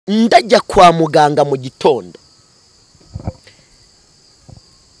ndajya kwa muganga mu gitondo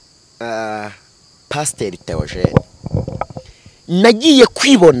Pasiteri Theogene nagiye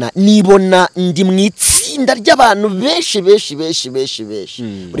kwibona nibona ndi mu itsinda ry'abantu benshi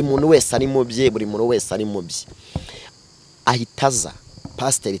buri muntu wese ari mu bye ahita aza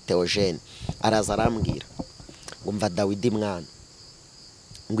Pasiteri Theogene araza arambwira ngo mva Dawidi mwana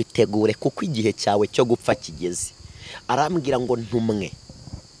ngo itegure kuko igihe cyawe cyo gupfa kigeze arambwira ngo ntumwe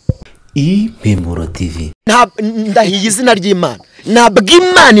Impemburo TV ndahiye izina ry'Imana ntabwo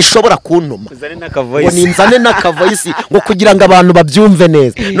Imana ishobora kuntuma ngo ninzane n'akavoyisi ngo kugira ngo abantu babyumve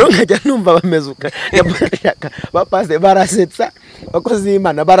neza nkajya numva bamezuka bapase barasetsa bakozi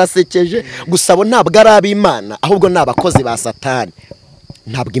b'Imana barasekeje gusa bo ntabwo ari ab'Imana ahubwo n'abakozi ba Satani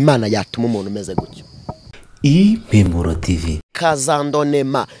ntabwo Imana yatuma umuntu umeze gutyo Impemburo TV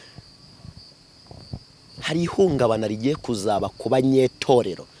kazandonema hari ihungabana rigiye kuzaba ku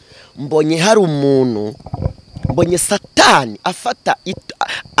banyetorero mbonye hari umuntu mbonye Satani afata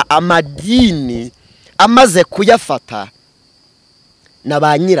amadini amaze kuyafata na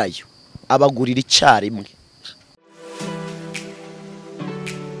ba nyirayo abagurira icyarimwe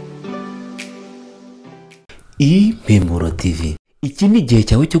Impemburo TV iki ni igihe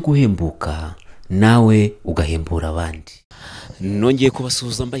cyawe cyo guhembuka nawe ugahembura abandi nongeye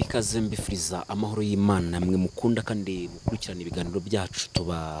kubasuhuza mbaye ikaze mbifuriza amahoro y'Imana mwe mukunda kandi mukurikirana ibiganiro byacu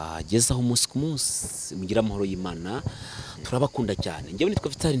tubagezaho umunsi ku munsi mugira amahoro y'Imana turabakunda cyane ngewe nitwa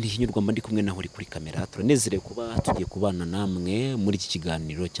Vita ndihinyurwa mba ndi kumwe naho uri kuri kamera turanezerewe kuba tugiye kubana namwe muri iki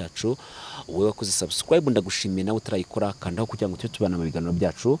kiganiro cyacu wowe wakoze subscribe ndagushimiye nawe utarayikora kandaho kugira ngo tujye tubana mu biganiro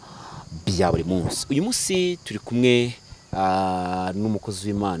byacu bya buri munsi uyu munsi turi kumwe n'umukozi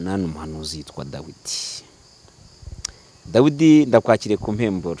w'Imana n'umuhanuzi yitwa Dawidi ndakwakiriye ku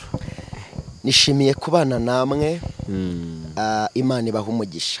mpemburo nishimiye kubana namwe Imana ibaha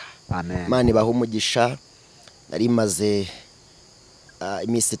umugisha amen Imana ibaha umugisha nari maze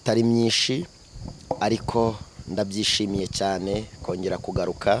iminsi itari myinshi ariko ndabyishimiye cyane kongera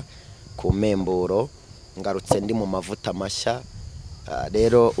kugaruka ku mpemburo ngarutse ndi mu mavuta mashya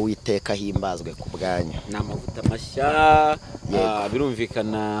rero Uwiteka himbazwe ku bwanyu n'amavuta mashya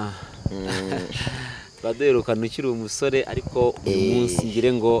birumvikana baderukana ukiri umusore ariko uyu munsi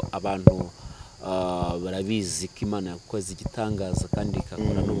ngire ngo abantu barabizi ko Imana yakoze igitangaza kandi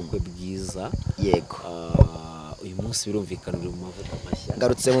ikakora n'ubukwe bwiza yego uyu munsi birumvikana uri mu mavuta mashya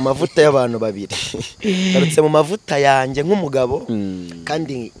ngarutse mu mavuta y'abantu babiri ngarutse mu mavuta yanjye nk'umugabo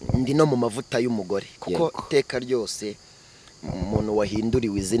kandi ndi no mu mavuta y'umugore kuko iteka ryose umuntu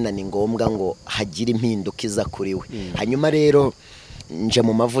wahinduriwe izina ni ngombwa ngo hagire impinduka iza kuri we hanyuma rero nje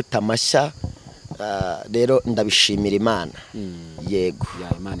mu mavuta mashya rero ndabishimira Imana yego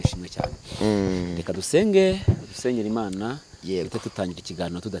Imana ishimwe cyane reka dusengera Imana yego tutangira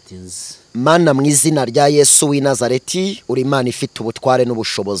ikiganiro tudatinze Mana mu izina rya Yesu w'i Nazareti uri Imana ifite ubutware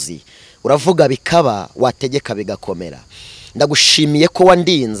n'ubushobozi uravuga bikaba wategeka bigakomera ndagushimiye ko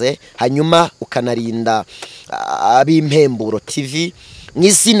wandinze hanyuma ukanarinda ab'impemburo TV mu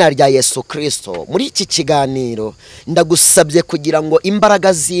izina rya Yesu Kristo muri iki kiganiro ndagusabye kugira ngo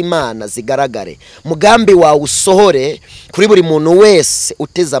imbaraga z'Imana zigaragare mugambi wawe usohore kuri buri muntu wese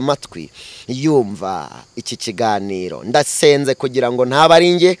uteze amatwi yumva iki kiganiro ndasenze kugira ngo ntaba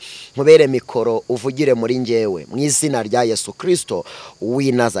ari nge nkubere mikoro uvugire muri ngewe mu izina rya Yesu Kristo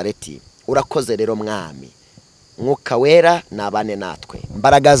w'i Nazareti urakoze rero mwami Mwuka wera nabane natwe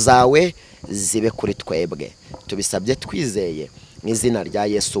imbaraga zawe zibe kuri twebwe tubisabye twizeye mu izina rya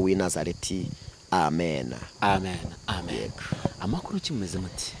Yesu w'i Nazareti amen amen amen amakuru kimeze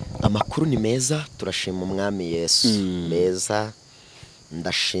muti amakuru ni meza turashima umwami Yesu meza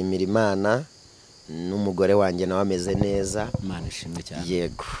ndashimira Imana n'umugore wanjye nawe ameze neza Imana ishimwe cyane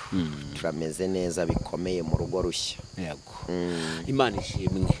yego turameze neza bikomeye mu rugo rushya yego Imana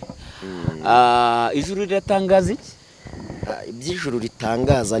ishimwe ijuru riratangaza iki iby'ijuru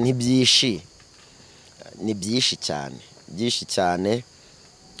ritangaza ni byinshi cyane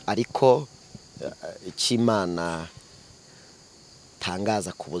ariko icy'Imana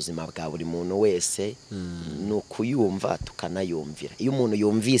tangaza ku buzima bwa buri muntu wese ni ukuyumva tukanayumvira iyo umuntu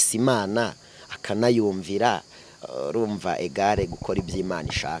yumvise Imana akanayumvira urumva egare gukora iby'Imana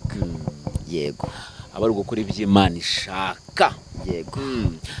ishaka yego aba ari gukora iby'Imana ishaka yego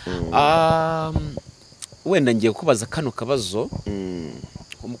wenda ngiye kubaza kano kabazo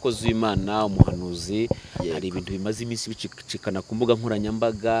umukozi w'Imana umuhanuzi hari ibintu bimaze iminsi bicikana ku mbuga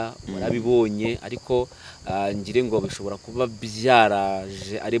nkoranyambaga murabibonye ariko ngire ngo bishobora kuba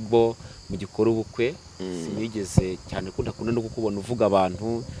byaraje aribwo mu gikora ubukwe sinigeze cyane kunda no kukubona uvuga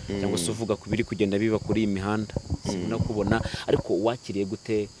abantu cyangwa se uvuga ku biri kugenda biba kuri iyi mihanda sinuna kubona ariko wakiriye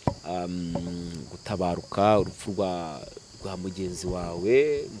gute gutabaruka urupfu rwa mugenzi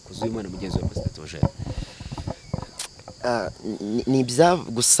wawe mukozi w'Imana mugenzi wa Pastor Theogene? Ni ibya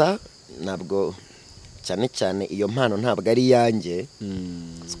gusa ntabwo cyane iyo mpano ntabwo ari yanjye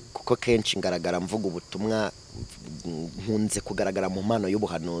kuko kenshi ngaragara mvuga ubutumwa nkunze kugaragara mu mpano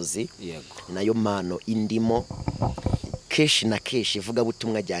y'ubuhanuzi nayo mpano indimo kenshi na kenshi ivuga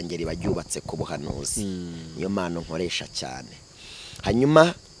butumwa ryanjye riba ryubatse ku buhanuzi niyo mpano nkoresha cyane.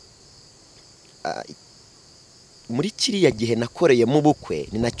 Hanyuma muri kiriya gihe nakoreyemo ubukwe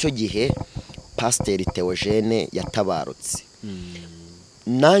ni nacyo gihe Pastor Theogene yatabarutse.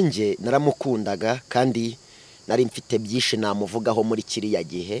 Nanjye naramukundaga kandi nari mfite byinshi namuvugaho muri kiriya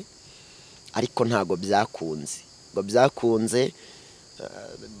gihe ariko ntago byakunze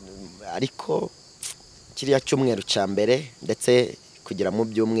ariko kiriya cyumweru cya mbere ndetse kugera mu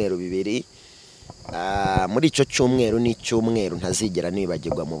byumweru bibiri muri icyo cyumweru n'icyumweru ntazigera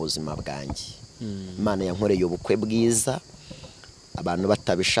nibagirwa mu buzima bwanjye. Imana yankoreye ubukwe bwiza abantu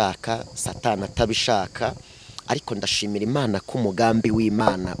batabishaka Satani atabishaka ariko ndashimira Imana ko umugambi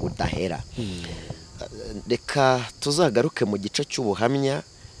w'Imana udahera. Reka tuzagaruke mu gice cy'ubuhamya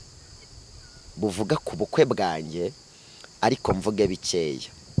buvuga ku bukwe bwanjye ariko mvuge bikeya.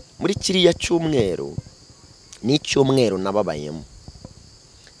 Muri kiriya cyumweru n'icyumweru nababayemo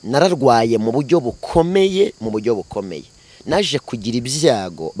nararwaye mu buryo bukomeye naje kugira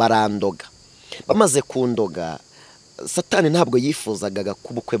ibyago barandoga. Bamaze kundoga Satani ntabwo yifuzaga ko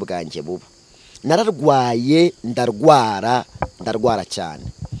ubukwe bwanjye buba. Nararwaye ndarwara cyane.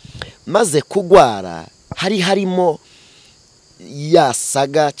 Maze kugwara harimo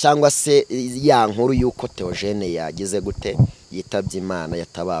yasaga cyangwa se ya nkuru yuko Theogene yagize gute yitabye Imana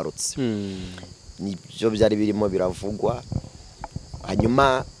yatabarutse. Nibyo byari birimo biravugwa.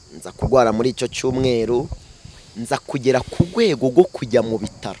 Hanyuma nza kugwara muri icyo cyumweru nza kugera ku rwego rwo kujya mu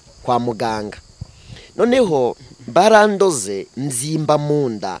bitaro kwa muganga. Noneho barandoze nzimba mu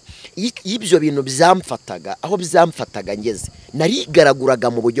nda y'ibyo bintu byamfataga aho byamfataga ngeze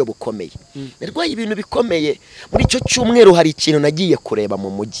narigaraguraga mu buryo bukomeye. Narwaye ibintu bikomeye. Muri icyo cyumweru hari ikintu nagiye kureba mu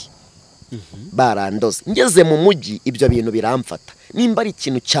mujyi barandoze ngeze mu mujyi ibyo bintu biramfata. Nimba ari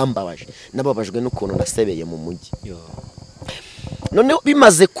ikintu cyambabaje nababajwe n'ukuntu nasebeye mu mujyi. Noneho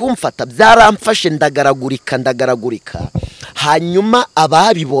bimaze kumfata byaramfashe ndagaragurika. Hanyuma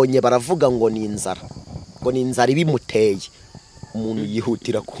ababibonye baravuga ngo ni inzara ibimuteye. Umuntu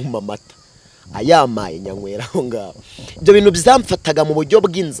yihutira kumpa amata ayamaye nyanywera aho ngaho. Ibyo bintu byamfataga mu buryo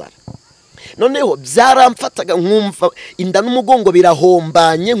bw'inzara. Noneho byaramfataga nkumva inda n'umugongo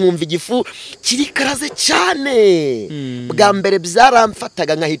birahombanye nkumva igifu kirikaraze cyane. Bwa mbere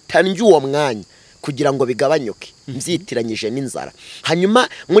byaramfataga nkahita ndya uwo mwanya kugira ngo bigabanyuke mzitiranyije n'inzara. Hanyuma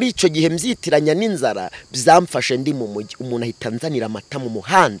muri icyo gihe mzitiranya n'inzara byamfashe ndi mu mujyi. Umuntu ahita nzanira amata mu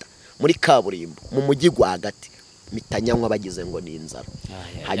muhanda muri kaburimbo mu mujyi rwagati mitanyanywa bagize ngo ni inzara.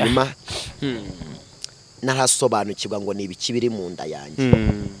 Hanyuma narasobanukirwa ngo ni ibiki biri mu nda yanjye.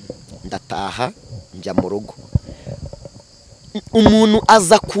 Ndataha njya mu rugo. Umuntu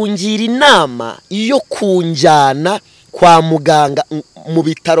aza kungira inama yo kunjyana kwa muganga mu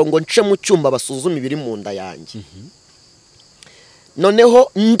bitaro ngo nce mu cyumba basuzuma ibiri mu nda yanjye.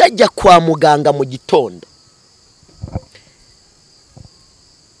 Noneho ndajya kwa muganga mu gitondo.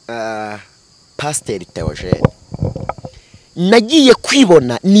 Pastor Theogene nagiye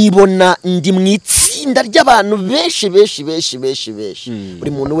kwibona nibona ndi mu itsinda ry'abantu benshi.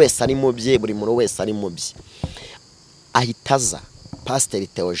 Buri muntu wese ari mu bye. Ahitaza Pastor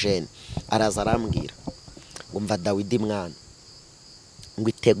Theogene araza arambwira ngo mva Dawidi mwana ngo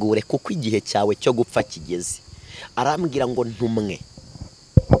itegure kuko igihe cyawe cyo gupfa kigeze. Arambwira ngo ntumwe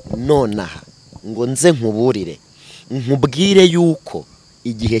nonaha ngo nze nkuburire nkubwire yuko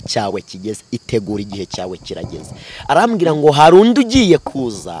igihe cyawe kigeze. Itegura igihe cyawe kirageze. Arambwira ngo hari undi ugiye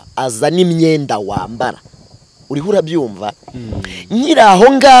kuza azana imyenda wambara. Uriho urabyumva? Nyiri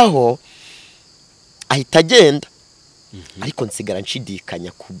aho ngaho ahita agenda. Ariko nsigara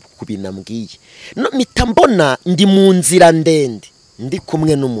nshidikanya ku binambwiye. Mpita mbona ndi mu nzira ndende ndi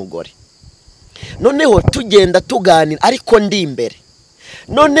kumwe n'umugore. Noneho tugenda tuganira ariko ndi imbere.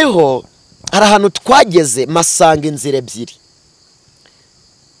 Noneho hari ahantu twageze masanga inzira ebyiri.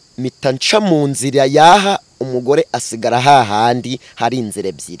 Mpita nca mu nzira yaha umugore asigara hahandi hari inzira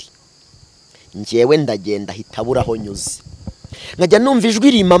ebyiri. Njyewe ndagenda hitaburaho nyuze. nkajya numva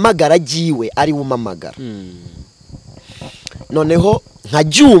ijwi rimamagara giwe ari umamagara noneho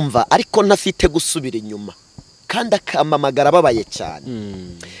nkabyumva ariko ntafite gusubira inyuma kandi akamamagara ababaye cyane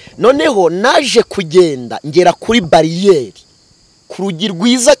noneho naje kugenda ngera kuri bariyeri ku rugi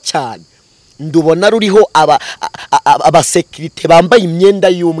rwiza cyane ndubona ruriho abasekirite bambaye imyenda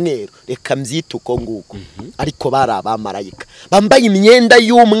y'umweru reka mbyite uko nguko ariko bari abamarayika bambaye imyenda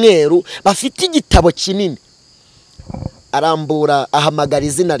y'umweru bafite igitabo kinini arambura ahamagara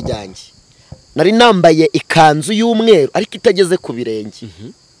izina ryanjye nari nambaye ikanzu y'umweru ariko itageze ku birenge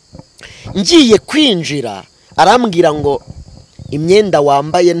ngiye kwinjira arambwira ngo imyenda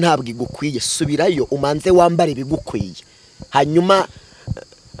wambaye ntabwo igukwiye subirayo umanze wambare ibigukwiye hanyuma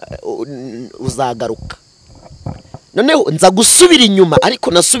uzagaruka noneho nza gusubira inyuma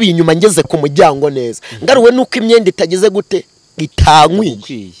ariko nasubiye inyuma ngeze ku muryango neza ngaruwe nuko imyenda itageze gute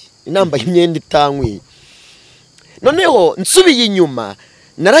itankwiye nambaye imyenda itankwiye noneho nsubiye inyuma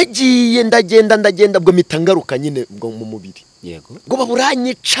naragiye ndagenda bwo mitangaruka nyine bwo mu mubiri yego ngo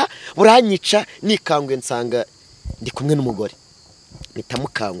buranyica nikangwe nsanga ndi kumwe n'umugore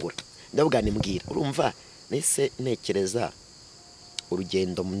mitamukangura ndavuga nimbwira urumva nese nekereza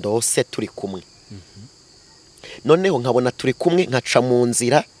urugendo ndose turi kumwe noneho nkabona turi kumwe nkaca mu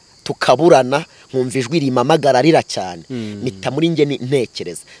nzira tukaburana nkumva ijwi rimamagara rira cyane mita muri nge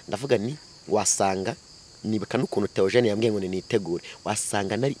ntekereza ndavuga ni wasanga nibuka n'ukuntu Theogene yambwiye ngo nitegure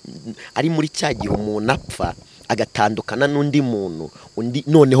wasanga ari muri cya gihe umuntu apfa agatandukana n'undi muntu undi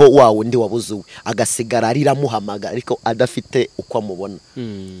noneho wa wundi wabuzuwe agasigara ariramuhamagara ariko adafite uko amubona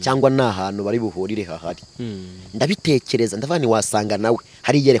cyangwa nta hantu bari buhurire hahari ndabitekereza ndavani wasanga nawe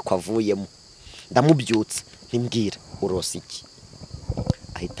hari yerekwa avuyemo ndamubyutse ntimbwira urose iki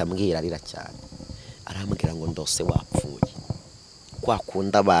ahita ambwira arira cyane arambwira ngo ndose wapfuye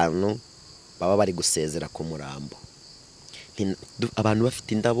kwakunda abantu baba bari gusezera ku murambo abantu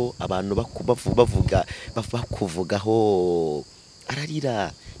bafite indabo abantu bavuga bakuvugaho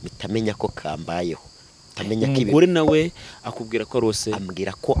ararira mitamenya ko kambayeho tamenya ko umugore nawe akubwira ko arose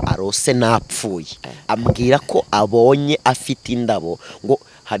ambwira ko arose napfuye ambwira ko abonye afite indabo ngo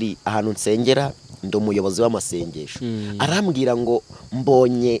hari ahantu nsengera ndi umuyobozi w'amasengesho arambwira ngo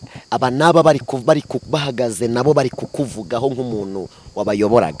mbonye abanaba bari bahagaze nabo bari kukuvugaho nk'umuntu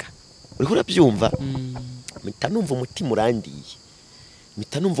wabayoboraga uriho urabyumva mita numva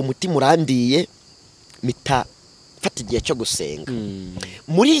umutima urandiye mita fata igihe cyo gusenga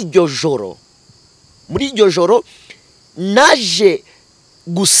muri iryo joro naje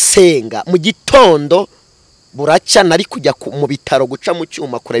gusenga mu gitondo buracya nari kujya mu bitaro guca mu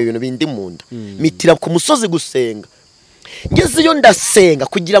cyuma kureba ibintu bindi mu nda mitira ku musozi gusenga ngezeyo ndasenga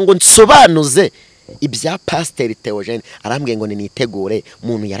kugira ngo nsobanuze ibya Pasiteri Theogene arambwiye ngo nitegure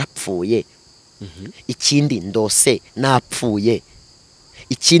umuntu yarapfuye ikindi ndose napfuye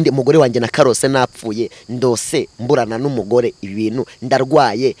ikindi umugore wanjye na karose napfuye ndose mburana n'umugore ibintu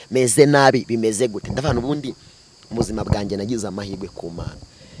ndarwaye meze nabi bimeze gute ndavana ubundi ubuzima bwanjye nagize amahirwe ku Mana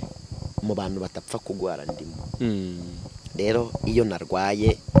mu bantu batapfa kugwara ndimo rero iyo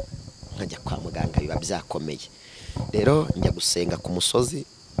narwaye nkajya kwa muganga biba byakomeye rero njya gusenga ku musozi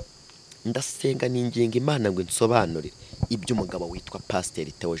ndasenga ninginga Imana ngo insobanurire ibyo umugabo witwa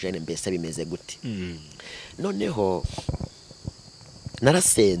Pasiteri Theogene mbese bimeze gute noneho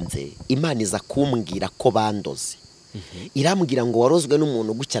narasenze Imana iza kumbwira ko bandoze irambwira ngo warozwe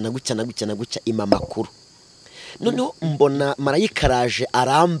n'umuntu gucya ima makuru noneho mbona marayika araje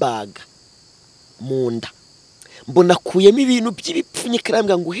arambaga mu nda mbona kuyemo ibintu by'ibipfunyika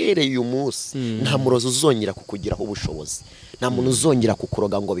irambwira ngo uhereye uyu munsi nta murozi uzongera kukugiraho ubushobozi nta muntu uzongera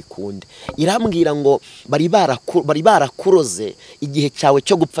kukuroga ngo bikunde irambwira ngo bari barakuroze igihe cyawe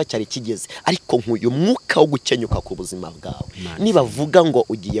cyo gupfa cyari kigeze ariko nk'uyu mwuka wo gukenyuka ku buzima bwawe nibavuga ngo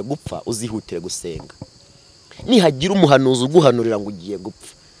ugiye gupfa uzihutire gusenga nihagira umuhanuzi uguhanurira ngo ugiye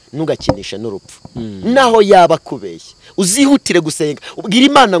gupfa ntugakinishe n'urupfu naho yaba kubeshya uzihutire gusenga ubwira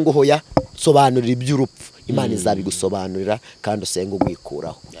Imana ngo hoya sobanurira iby'urupfu Imana izabigusobanurira kandi usenga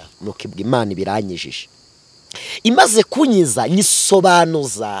ugwikuraho nuko ibwa Imana biranyijije imaze kunyiza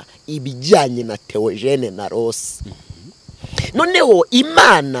nyisobanuza ibijyanye na Theogene na Rose noneho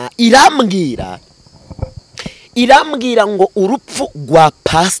Imana irambwira ngo urupfu rwa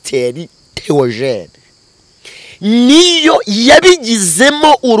Pasiteri Theogene niyo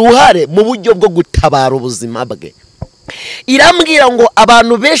yabigizemo uruhare mu buryo bwo gutabara ubuzima bwe irambwira ngo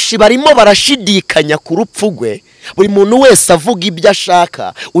abantu benshi barimo barashidikanya ku rupfu rwe buri muntu wese avuga ibyo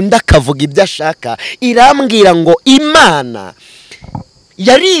ashaka undi akavuga ibyo ashaka irambwira ngo Imana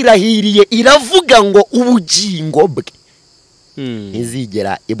yarirahiriye iravuga ngo ubugingo bwe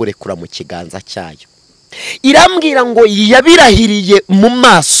ntizigera iburekura mu kiganza cyayo irambwira ngo yabirahiriye mu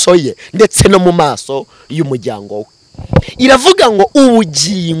maso ye ndetse no mu maso y'umuryango we. Iravuga ngo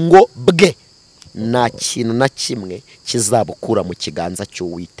ubugingo bwe nta kintu na kimwe kizabukura mu kiganza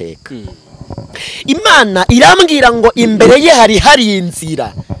cy'Uwiteka. Imana irambwira ngo imbere ye hari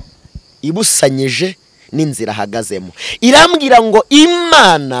inzira ibusanyije n'inzira ahagazemo. Irambwira ngo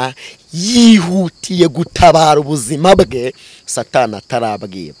Imana yihutiye gutabara ubuzima bwe Satani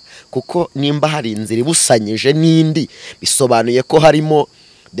atarabwira, kuko nimba hari inzira ibusanyije n'indi bisobanuye ko harimo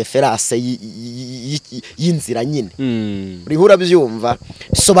deferase y'inzira nyine. Urihura byumva,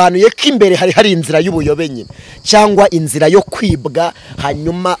 bisobanuye ko imbere hari inzira y'ubuyobe nyine, cyangwa inzira yo kwibwa,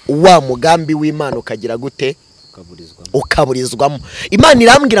 hanyuma wa mugambi w'Imana ukagira gute, ukaburizwamo. Imana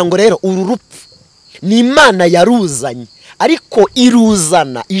irambwira ngo rero uru rupfu ni Imana yaruzanye, ariko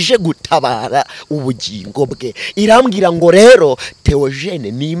iruzana ije gutabara ubugingo bwe. Irambwira ngo rero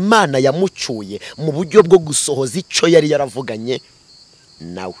Theogene ni Imana yamucyuye mu buryo bwo gusohoza icyo yari yaravuganye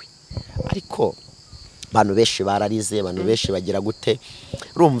nawe. Ariko abantu benshi bararize, abantu benshi bagira gute,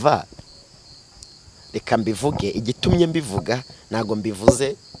 urumva, reka mbivuge, igitumye mbivuga ntago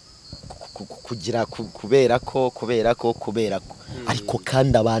mbivuze kugira kubera ko ariko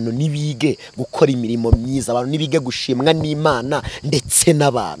kandi abantu nibige gukora imirimo myiza, abantu nibige gushimwa n'Imana ndetse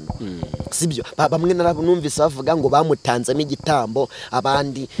n'abantu, sibyo? Bamwe numvise bavuga ngo bamutanzemo igitambo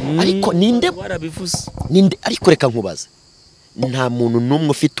abandi, ariko ninde warabivuze? Ninde? Ariko reka nkubaze, nta muntu n'umwe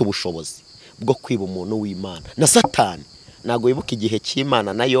ufite ubushobozi bwo kwiba umuntu w'Imana. Na Satani, ntago wibuka igihe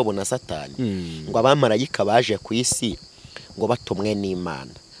cy'Imana na Yobu na Satani, ngo abamarayika baje ku isi ngo batumwe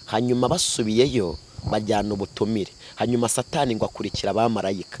n'Imana, hanyuma basubiyeyo bajyana ubutumire, hanyuma Satani ngo akurikira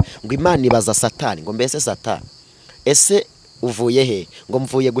abamarayika, ngo Imana ibaza Satani ngo mbese Satani, ese uvuye he? Ngo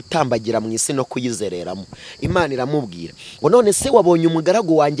mvuye gutambagira mu isi no kuyizereramo. Imana iramubwira ngo none se wabonye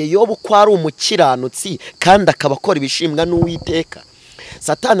umugaragu wanjye Yobu ko ari umukiranutsi kandi akaba akora ibishimwa n'Uwiteka?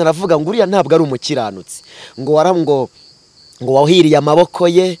 Satani aravuga ngo uriya ntabwo ari umukiranutsi, ngo wahiriye amaboko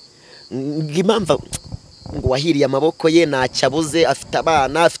ye, ngo wahiriye amaboko ye ntacyo abuze, afite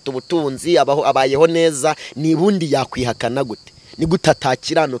abana, afite ubutunzi, abayeho neza, nibundi yakwihakana gute? Ni gute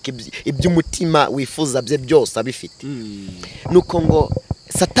atakiranuka iby'umutima wifuza bye byose abifite? Nuko ngo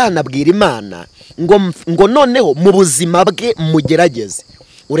Satani abwira Imana ngo noneho mu buzima bwe mugerageze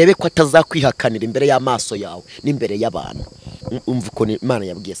urebe ko atazakwihakanira imbere y'amaso yawe n'imbere y'abantu. Umva uko Imana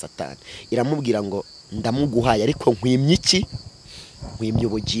yabwiye Satani, iramubwira ngo ndamuguhaye ariko nkwimye iki? Nkwimye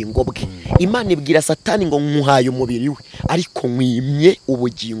ubugingo bwe. Imana ibwira Satani ngo nkuhaye umubiri we ariko nkwimye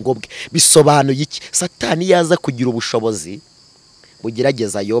ubugingo bwe. Bisobanuye iki? Satani yaza kugira ubushobozi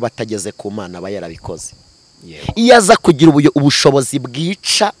bugerageza Yobu atageze ku Mana aba yarabikoze. Iyo aza kugira ubushobozi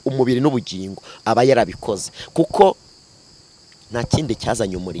bwica umubiri n'ubugingo aba yarabikoze, kuko nta kindi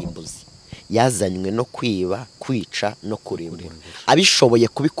cyazanye umurimbuzi, yazanywe no kwiba, kwica no kurimbura. Abishoboye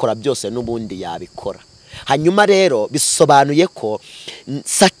kubikora byose n'ubundi yabikora. Hanyuma rero bisobanuye ko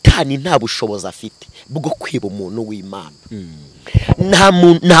Satani nta bushobozi afite bwo kwiba umuntu w'Imana.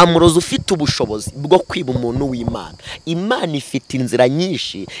 Nta murozi ufite ubushobozi bwo kwiba umuntu w'Imana. Imana ifite inzira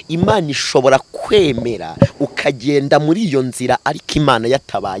nyinshi, Imana ishobora kwemera ukagenda muri iyo nzira, ariko Imana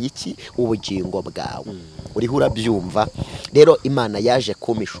yatabaye iki? Ubugingo bwawe. Uriho urabyumva? Rero Imana yaje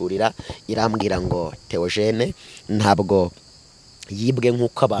kumishurira, irambwira ngo Theogene ntabwo yibwe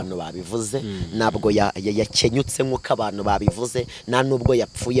nk'uko abantu babivuze, ntabwo yakenyutse nk'uko abantu babivuze, nta nubwo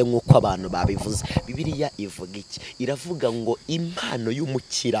yapfuye nk'uko abantu babivuze. Bibiliya ivuga iki? Iravuga ngo impano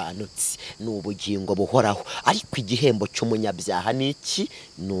y'umukiranutsi ni ubugingo buhoraho, ariko igihembo cy'umunyabyaha ni iki?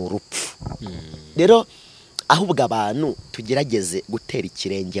 Ni urupfu. Rero ahubwo abantu tugerageze gutera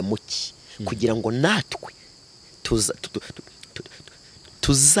ikirenge muki kugira ngo natwe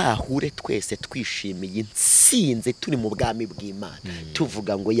tuzahure twese twishimiye intsinzi turi mu bwami bw'Imana,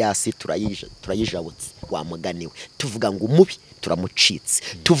 tuvuga ngo yasi turayijabutse, wamuganiwe, tuvuga ngo umubi turamucitse,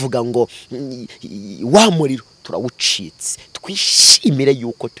 tuvuga ngo wa muriro turawucitse, twishimire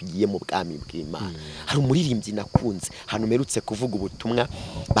yuko tugiye mu bwami bw'Imana. Hari umuririmbyi nakunze hano merutse kuvuga ubutumwa,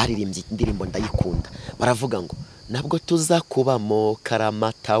 baririmbye indirimbo ndayikunda, baravuga ngo nabwo tuzakubamo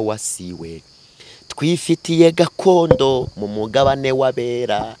karamata wasiwe, twifitiye gakondo mu mugabane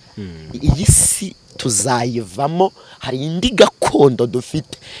w'abera. Iyi si tuzayivamo, hari indi gakondo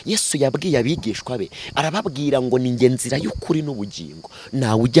dufite. Yesu yabwiye abigishwa be, arababwira ngo ni nge nzira y'ukuri n'ubugingo,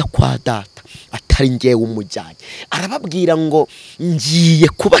 nawe ujya kwa data atari ngewe umujyanye. Arababwira ngo ngiye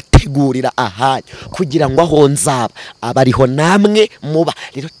kubategurira ahanyu kugira ngo aho nzaba aba ariho namwe muba.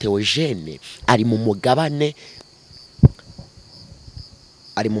 Rero Theogene ari mu mugabane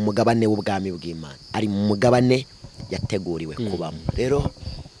w'ubwami bw'Imana, ari mu mugabane yateguriwe kubamo. Rero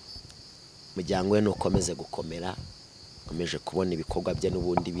umuryango we nukomeze gukomera, ukomeje kubona ibikorwa bye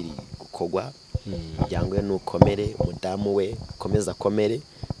n'ubundi biri gukorwa. Umuryango we nukomere, umudamu we akomeza akomere,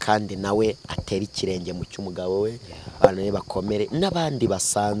 kandi nawe atera ikirenge mu cy'umugabo we, abana be bakomere, n'abandi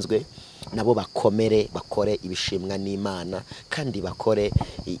basanzwe nabo bakomere, bakore ibishimwa n'Imana, kandi bakore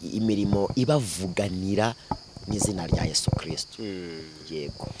imirimo ibavuganira n'izina rya Yesu Kristo.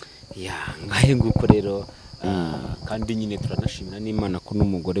 Yego. Ngahe nguko rero, kandi nyine turanashimira n'Imana ko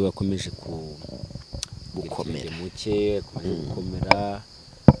n'umugore wakomeje gukomera muke, akomeje gukomera.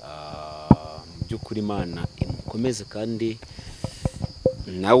 By'ukuri Imana imukomeze kandi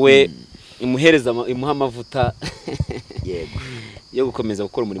nawe imuha amavuta yego yo gukomeza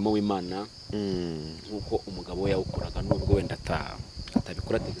gukora umurimo w'Imana nk'uko umugabo we yawukoraga, nubwo wenda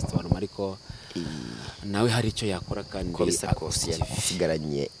atabikora tegisobanuma, ariko nawe hari icyo yakora kandi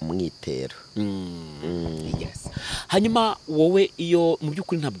asigaranye umwitero. Hanyuma wowe iyo mu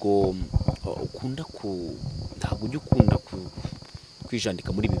by'ukuri ntabwo ujya ukunda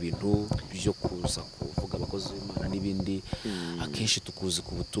kwijandika muri ibi bintu byo kuza kuvuga abakozi b'Imana n'ibindi, akenshi tukuzi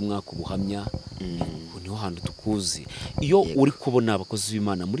ku butumwa, ku buhamya, niho hantu tukuzi. Iyo uri kubona abakozi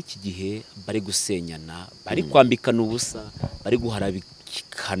b'Imana muri iki gihe bari gusenyana, bari kwambikana ubusa, bari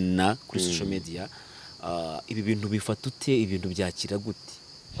guharabikana kuri social media, ibi bintu bifata ute, ibintu byakira gute?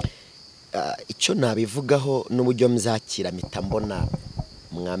 Icyo nabivugaho n'uburyo mzakira mpita mbona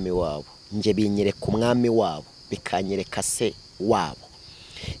umwami wabo, nje binyereka umwami wabo, bikanyereka se wabo.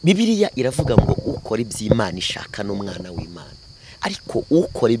 Bibiliya iravuga ngo ukora iby'Imana ishaka n'umwana w'Imana, ariko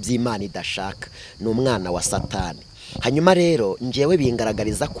ukora iby'Imana idashaka n'umwana wa Satani. Hanyuma rero njewe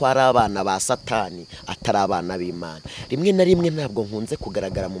bingaragariza ko ari abana ba Satani, atari abana b'Imana. Rimwe na rimwe ntabwo nkunze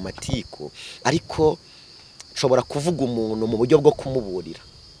kugaragara mu matiko, ariko nshobora kuvuga umuntu mu buryo bwo kumuburira,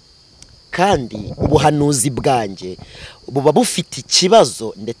 kandi ubuhanuzi bwanjye buba bufite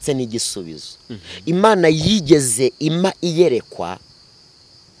ikibazo ndetse n'igisubizo. Imana yigeze iyerekwa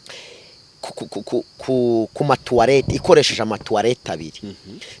ku matuwarete, ikoresheje amatuwarete abiri.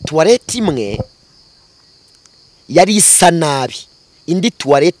 Tuwarete imwe yari isa nabi, indi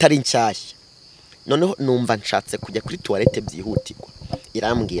tuwarete ari nshyashya. Noneho numva nshatse kujya kuri tuwarete byihutirwa,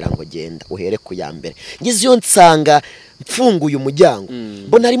 irambwira ngo genda uhere ku ya mbere. Ngize iyo nsanga mfunguye umuryango,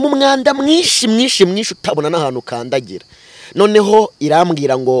 mbona harimo umwanda mwinshi utabona n'ahantu kandagira. Noneho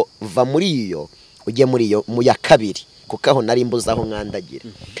irambwira ngo va muri iyo ujye muri iyo mu ya kabiri, kuko aho nari mbuze aho nkandagira.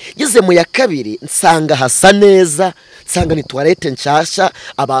 Ngeze mu ya kabiri nsanga hasa neza, nsanga ni tuwarete nshyashya,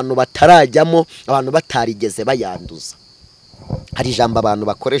 abantu batarajyamo, abantu batarigeze bayanduza. Hari ijambo abantu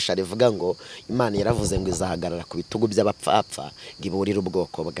bakoresha rivuga ngo Imana yaravuze ngo izahagarara ku bitugu by'abapfapfa ngo iburire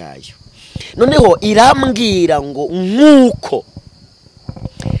ubwoko bwayo. Noneho irambwira ngo nk'uko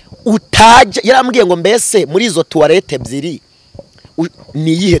utajya, yarambwiye ngo mbese muri izo tuwarete ebyiri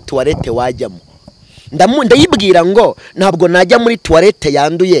ni iyihe tuwarete wajyamo? Ndayibwira ngo ntabwo najya muri tuwarete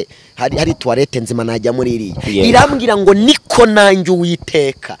yanduye, hari tuwarete nzima najya muri iriya. Irambwira ngo niko nanjye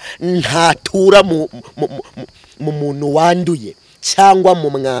Uwiteka ntatura mu muntu wanduye cyangwa mu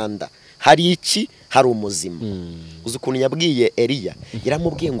mwanda. Hari iki? Hari umuzima. Uzi ukuntu yabwiye Eliya?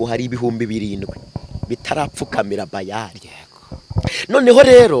 Yaramubwiye ngo hari 7,000 bitarapfukamira Bayali. Noneho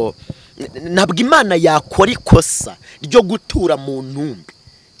rero ntabwo Imana yakora ikosa ryo gutura mu ntumbi,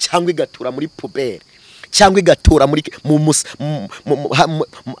 cyangwa igatura muri pubere, cyangwa igatura muri mu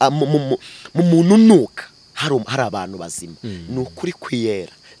muntu nuka. Hari abantu bazima. Ni ukuri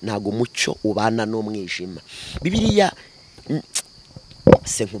kwiyera, ntago umucyo ubana n'umwijima. Bibiliya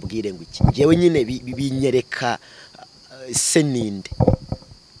se nkubwire ngo iki, ngewe nyine binyereka se ninde,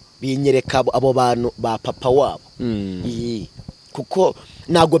 binyereka abo bantu ba papa wabo. Kuko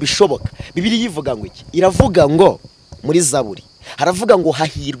ntago bishoboka. Bibiliya ivuga ngo iki? Iravuga ngo muri Zaburi haravuga ngo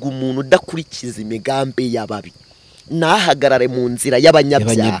hahirwa umuntu udakurikiza imigambi y'ababi, nahagarare mu nzira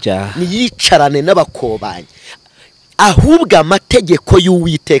y'abanyabyaha, niyicarane n'abakobanyi, ahubwo amategeko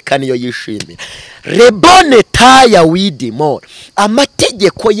y'Uwiteka niyo yishimira. Rebone taya widimora,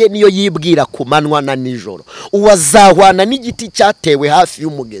 amategeko ye niyo yibwira ku manywa na nijoro. Uwazahwana n'igiti cyatewe hafi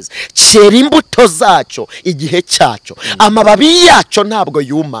y'umugezi, cyera imbuto zacyo igihe cyacyo, amababi yacyo ntabwo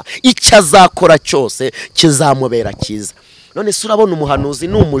yuma, icyo azakora cyose kizamubera cyiza. None se urabona umuhanuzi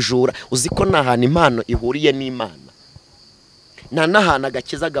n'umujura, uzi ko nta hantu impano ihuriye n'Imana, nta n'ahantu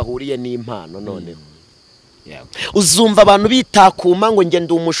agakiza gahuriye n'impano. Noneho uzumva abantu bitakuma ngo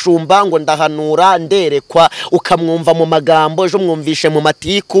ngende umushumba, ngo ndahanura nderekwa, ukamwumva mu magambo, ejo mwumvishe mu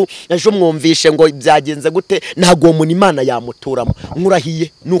matiku, ejo mwumvishe ngo byagenze gute. Ntago uwo muntu Imana yamuturamo.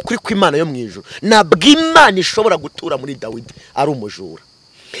 Nkurahiye ni ukuri ko Imana yo mu ijuru, ntabwo Imana ishobora gutura muri Dawidi ari umujura,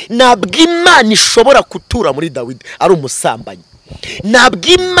 ntabwo Imana ishobora gutura muri Dawidi ari umusambanyi, ntabwo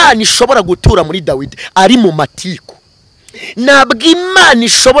Imana ishobora gutura muri Dawidi ari mu matiku, ntabwo Imana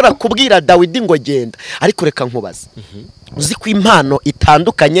ishobora kubwira Dawidi ngo genda. Ariko reka nkubaza, uzi ko impano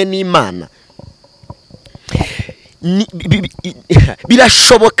itandukanye n'Imana?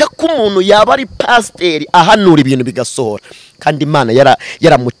 Birashoboka ko umuntu yaba ari pasiteri ahanura ibintu bigasohora, kandi Imana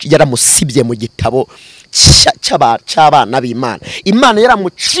yaramusibye mu gitabo cy'abana b'Imana. Imana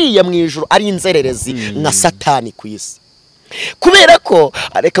yaramuciye mu ijuru ari inzererezi nka Satani ku isi. Kubera ko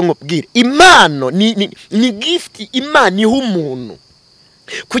reka nkubwire, impano ni gift Imana iha umuntu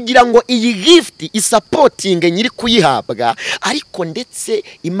kugira ngo iyi gift isapotinge nyiri kuyihabwa, ariko ndetse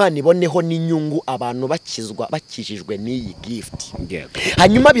Imana iboneho n'inyungu abantu bakijijwe n'iyi gift.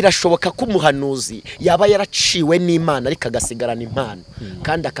 Hanyuma birashoboka ko umuhanuzi yaba yaraciwe n'Imana ariko agasigarana impano,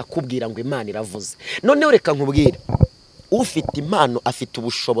 kandi akakubwira ngo Imana iravuze. Noneho reka nkubwire, ufite impano afite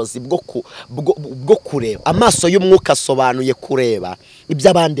ubushobozi bwo kureba. Amaso y'umwuka asobanuye kureba ibyo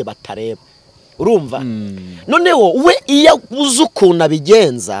abandi batareba, urumva? Noneho we iyo uzi ukuntu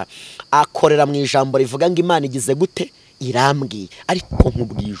abigenza, akorera mu ijambo rivuga ngo Imana igize gute, irambwiye. Ariko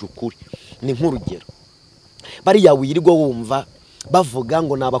nkubwije ukuri, ni nk'urugero, bariya wirirwa wumva bavuga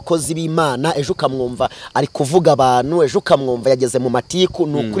ngo ni abakozi b'Imana, ejo ukamwumva ari kuvuga abantu, ejo ukamwumva yageze mu matiku.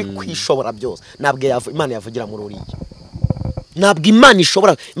 Ni ukuri kwishobora byose, ntabwo Imana yavugira muri uriya. Ntabwo Imana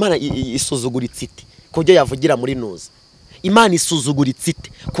ishobora, Imana isuzuguritse ite ku buryo yavugira muri nuza? Imana isuzuguritse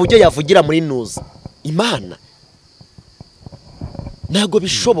ite ku buryo yavugira muri nuza? Imana ntabwo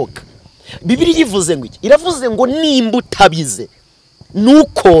bishoboka. Bibiliya ivuze ngo iki? Iravuze ngo nimba utabize,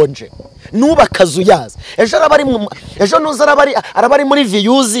 nukonje, nuba akazuyaza, ejo nuza arabari muri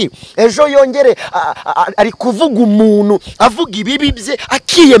viyuzi, ejo yongere ari kuvuga umuntu avuga ibibi bye,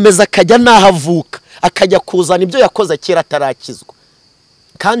 akiyemeza akajya naho avuka, akajya kuzana ibyo yakoze kera atarakizwa.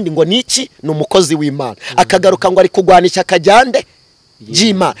 Kandi ngo niki? Ni umukozi w'Imana. Akagaruka ngo ari kugwanisha akajyande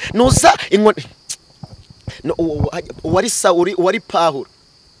Jima nuza inkoni wari Sawuli, wari Pawulo,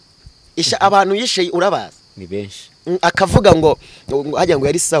 isha abantu yishe urabaza ni benshi. Akavuga ngo hajya ngo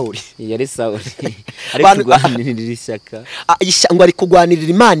yari Sawuli ari kugwanirira ishyaka, ngo ari kugwanirira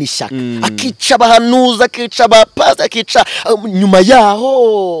Imana ishyaka, akica abahanuzi, akica abapasiteri, akica. Nyuma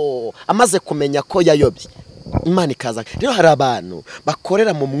yaho amaze kumenya ko yayobye, Imana ikaza. Rero hari abantu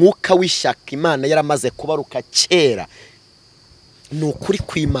bakorera mu mwuka w'ishyaka Imana yaramaze kubaruka kera. Ni ukuri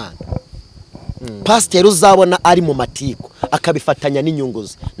kw'Imana. Pasiteri uzabona ari mu matiko akabifatanya n'inyungu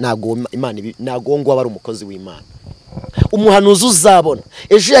ze, ntago ngo aba ari umukozi w'Imana. Umuhanuzi uzabona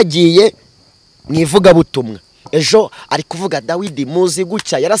ejo yagiye mu ivugabutumwa, ejo ari kuvuga Dawidi muzi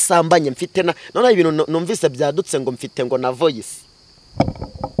gucya yarasambanye, mfite none ibintu numvise byadutse ngo mfite ngo na voice,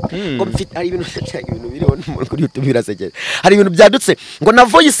 ngo mfite ari ibintu biriho kuri YouTube birasekeje, hari ibintu byadutse ngo na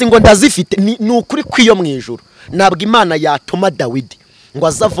voice ngo ndazifite. Ni ukuri kw'iyo mu ijuru. Ntabwo Imana yatuma Dawidi ngo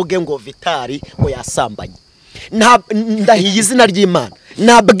azavuge ngo Vitari ngo yasambanye. Ndahiye izina ry'Imana,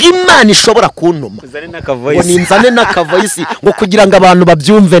 ntabwo Imana ishobora kuntuma ngo ninzane n'akavoyisi ngo kugira ngo abantu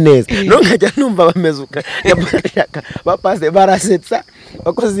babyumve neza. Nkajya numva bamezuka bapase barasetsa,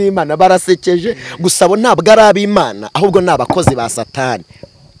 bakozi b'Imana barasekeje, gusa bo ntabwo ari ab'Imana, ahubwo ni abakozi ba Satani.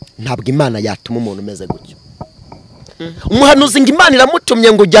 Ntabwo Imana yatuma umuntu umeze gutyo. Umuhanuzi ngo Imana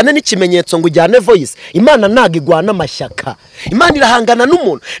iramutumye ngo ujyane n'ikimenyetso, ngo ujyane voice. Imana ntabwo igwana amashyaka, Imana irahangana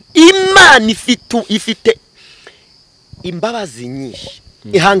n'umuntu. Imana ifite imbabazi nyinshi,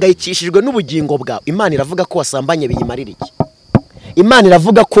 ihangayikishijwe n'ubugingo bwawe. Imana iravuga ko wasambanye biyimarira iki? Imana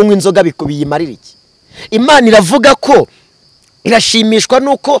iravuga ko unywa inzoga biyimarira iki? Imana iravuga ko irashimishwa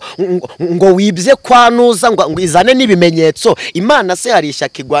nuko ngo wibye kwanuza ngo izane n'ibimenyetso. Imana se hari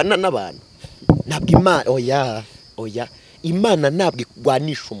ishyaka igwana n'abantu? Ntabwo Imana, oya, Imana ntabwo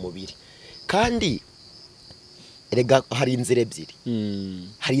igwanisha umubiri. Kandi erega hari inzira ebyiri,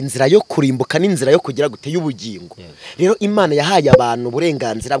 hari inzira yo kurimbuka n'inzira yo kugira guteye ubugingo. Rero Imana yahaye abantu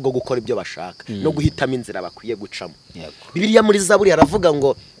uburenganzira bwo gukora ibyo bashaka no guhitamo inzira bakwiye gucamo. Bibiliya muri Zaburi aravuga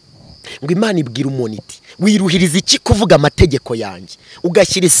ngo Imana ibwira umuntu iti, wiruhiriza iki kuvuga amategeko yanjye,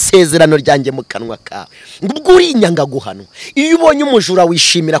 ugashyira isezerano ryanjye mu kanwa kawe? Ubwo uri inyanga guhanwa. Iyo ubonye umujura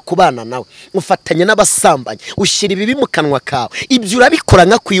wishimira kubana nawe, ufatanya n'abasambanyi, ushyira ibibi mu kanwa kawe, ibyo urabikora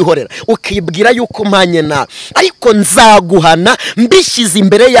nka kwihorera, ukibwira yuko mpanye nawe, ariko nzaguhana mbishyize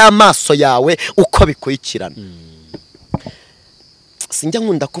imbere y'amaso yawe uko bikurikirana. Sinjya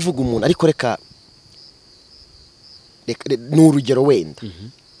nkunda kuvuga umuntu, ariko reka ni urugero wenda.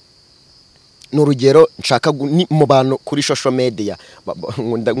 Ni urugero nshaka mu bantu kuri social media,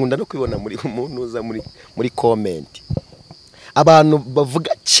 nkunda no kwibona muri umuntu uza muri comment, abantu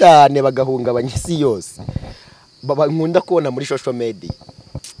bavuga cyane bagahungabanya isi yose, nkunda kubona muri social media.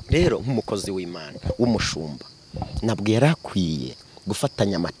 Rero nk'umukozi w'Imana w'umushumba, ntabwo yarakwiye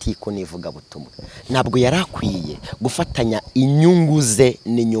gufatanya amatiku n'ivuga butumwa, ntabwo yarakwiye gufatanya inyungu ze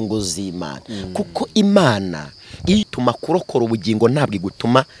n'inyungu z'Imana, kuko Imana ituma kurokora ubugingo ntabwo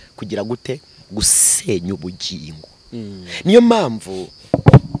igutuma kugira gute gusenya ubugingo. Niyo mpamvu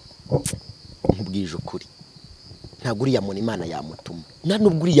nkubwije ukuri, ntabwo uriya muntu Imana yamutuma, nta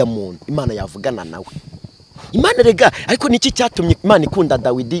nubwo uriya muntu Imana yavugana nawe. Imana rega, ariko niki cyatumye Imana ikunda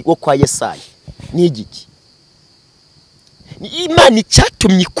Dawidi wo kwa Yesayi? Ni igiki? Imana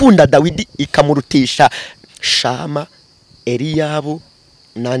icyatumye ikunda Dawidi ikamurutisha Shama, Eliyabu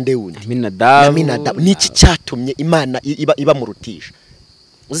nande wundi Aminadabu. Niki cyatumye Imana ibamurutisha?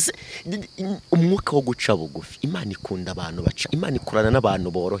 Umwuka wo guca bugufi. Imana ikunda abantu baca, Imana ikorana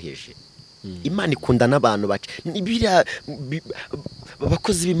n'abantu boroheje, Imana ikunda n'abantu baca. Biriya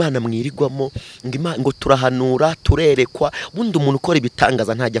abakozi b'Imana mwirigwamo ngo turahanura turerekwa, bundi umuntu ukora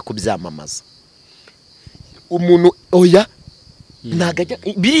ibitangaza ntajya kubyamamaza. Umuntu oya nagajya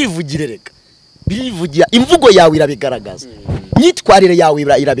birivugire reka, birivugira, imvugo yawe irabigaragaza, myitwarire yawe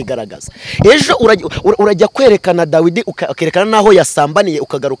irabigaragaza. Ejo urajya kwerekana Dawidi ukerekana naho yasambaniye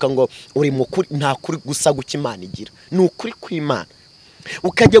ukagaruka ngo uri mukuri, nta kuri gusa guca Imana igira, ni ukuri kw'Imana.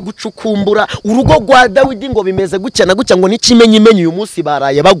 Ukajya gucukumbura urugo rwa Dawidi ngo bimeze gutya na gutya ngo n'ikimenyimenyi uyu munsi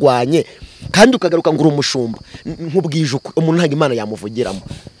baraye bagwanye, kandi ukagaruka ngo uri umushumba. Nkubwije umuntu ntabwo Imana yamuvugiramo.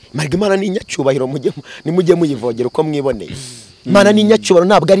 Imana ni inyacyubahiro, nimujye muyivogera uko mwiboneye. Imana ni inyacyubahiro,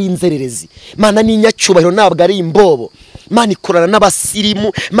 ntabwo ari inzererezi. Imana ni inyacyubahiro, ntabwo ari imbobo. Imana ikorana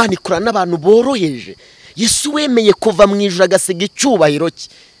n'abasirimu, Imana ikorana n'abantu boroheje. Yesu wemeye kuva mu ijuru agasiga icyubahiro cye,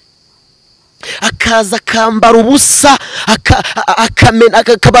 akaza akambara ubusa,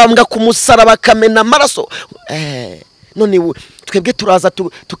 akabambwa ku musaraba, akamena amaraso. None twebwe turaza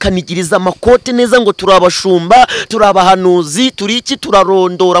tukanigiriza amakote neza ngo turabashumba, turabahanuzi, turiki,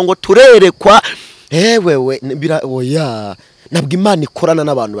 turarondora ngo turerekwa. Wewe oya, nabwo Imana ikorana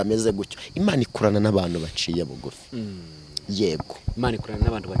n'abantu bameze gutyo. Imana ikorana n'abantu baciye bugufi. Yego, Imana ikorana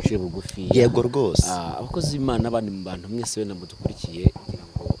n'abantu baciye bugufi. Yego rwose. Abakozi b'Imana n'abandi mu bantu mwese bene mudukurikiye, kugira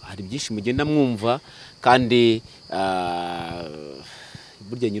ngo hari byinshi mugenda mwumva, kandi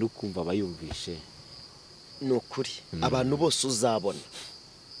burya nyir'ukumva abayumvishe. Ni ukuri abantu bose uzabona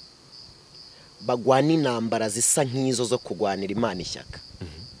bagwana intambara zisa nk'izo zo kugwanira Imana ishyaka,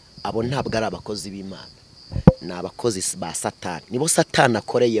 abo ntabwo ari abakozi b'Imana, ni abakozi ba Satani. Nibo Satani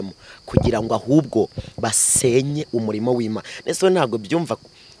akoreyemo kugira ngo ahubwo basenye umurimo w'Imana. Nese ntabwo byumva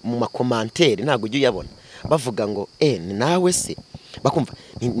mu makomantere, ntabwo ujye uyabona bavuga ngo ni nawe se, bakumva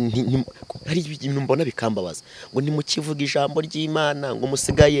hari ibintu mbona bikambabaza ngo nimukivuga ijambo ry'Imana ngo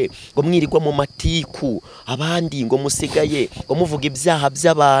musigaye ngo mwirigwa mu matiku, abandi ngo musigaye ngo muvuga ibyaha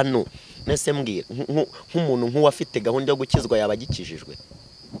by'abantu. Nese mbwira nk'umuntu nk'uwafite gahunda yo gukizwa yaba agikijijwe?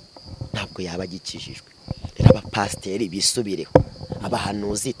 Ntabwo yaba agikijijwe. Rero abapasiteri bisubireho,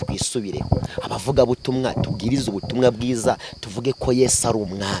 abahanuzi twisubireho, abavuga butumwa tubwiriza ubutumwa bwiza, tuvuge ko Yesu ari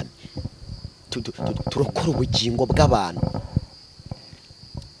umwami, turokora ubugingo bw'abantu.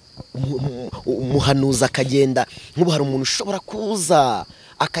 Umuhanuzi akagenda, nk'ubu hari umuntu ushobora kuza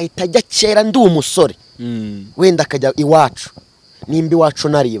akahita ajya kera ndi umusore, wenda akajya iwacu, nimba iwacu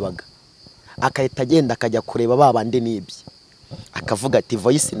naribaga, akahita agenda akajya kureba babandi nibye, akavuga ati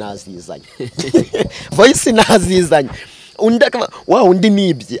voice nazizanye voice nazizanye. Undi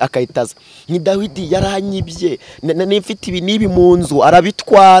nibye akahitaza ni Dawidi yaranyibye, nifite ibi nibi mu nzu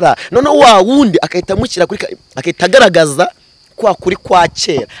arabitwara. None wundi akahita amushyira kuri, akahita agaragaza kwa kuri kwa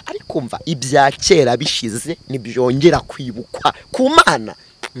kera. Ariko mva ibya kera bishize nibyongera kwibukwa ku Mana.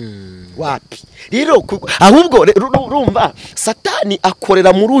 Wapi rero, ahubwo urumva Satani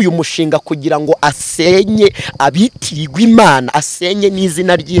akorera muri uyu mushinga kugira ngo asenye abitirirwa Imana, asenye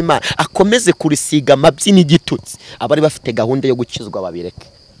n'izina ry'Imana, akomeze kurisiga amabyi n'igitutsi. Abari bafite gahunda yo gukizwa babireke.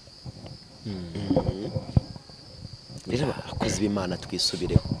 Rero abakozi b'Imana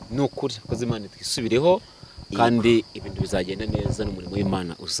twisubireho. Ni ukuri abakozi b'Imana twisubireho, kandi ibintu bizagenda neza, n'umurimo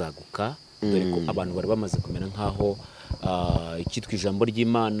w'Imana uzaguka. Dore ko abantu bari bamaze kumera nkaho ikitwa ijambo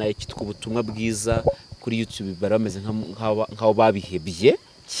ry'Imana, ikitwa ubutumwa bwiza kuri YouTube bari bameze nkaho babihebye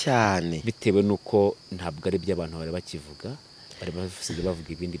cyane, bitewe nuko ntabwo ari by'abantu bari bakivuga, bari basigaye bavuga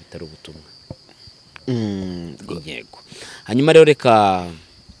ibindi bitari ubutumwa. Yego. Hanyuma rero reka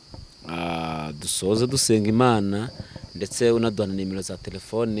dusoze dusenga Imana, ndetse unaduhana nimero za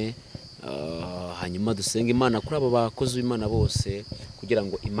telefone, hanyuma dusenga Imana kuri abo bakozi b'Imana bose, kugira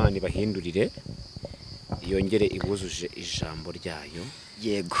ngo Imana ibahindurire, yongere ibuzuje ijambo ryayo.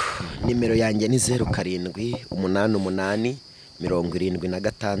 Yego, nimero yanjye ni 0788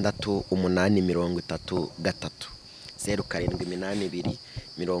 76 833 0782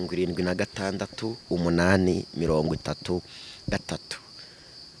 76 8 33.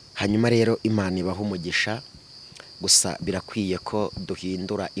 Hanyuma rero Imana ibaha umugisha, gusa birakwiye ko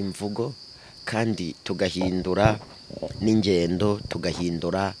duhindura imvugo kandi tugahindura n'ingendo,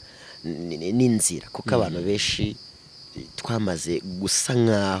 tugahindura n'inzira, kuko abantu benshi twamaze gusa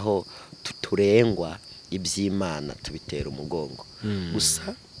nkaho tuturengwa iby'Imana tubitera umugongo.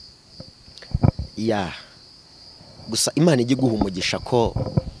 Gusa Imana ijye guha umugisha ko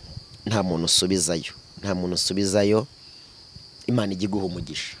nta muntu usubizayo, Imana ijye guha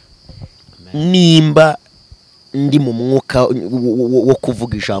umugisha. Nimba ndi mu mwuka wo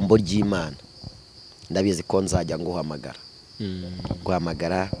kuvuga ijambo ry'Imana, ndabizi ko nzajya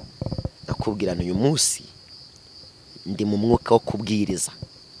guhamagara nakubwirana uyu munsi ndi mu mwuka wo kubwiriza,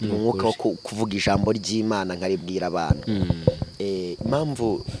 mu mwuka wo kuvuga ijambo ry'Imana nkaribwira abantu.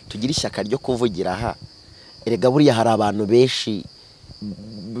 Impamvu tugira ishyaka ryo kuvugira aha, erega buriya hari abantu benshi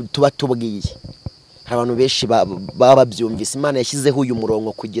tuba tubwiye, hari abantu benshi baba babyumvise. Imana yashyizeho uyu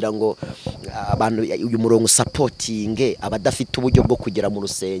murongo kugira ngo abantu uyu murongo supportinge abadafite uburyo bwo kugera mu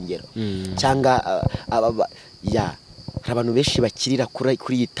rusengero, cyangwa hari abantu benshi bakirira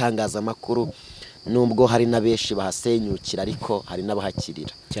kuri itangazamakuru, nubwo hari na benshi bahasenyukira, ariko hari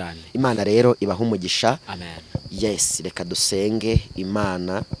n'abahakirira cyane. Imana rero ibaha umugisha. Amen. Yes, reka dusenge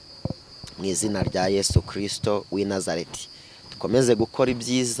Imana mu izina rya Yesu Kristo w'i Nazareti. Dukomeze gukora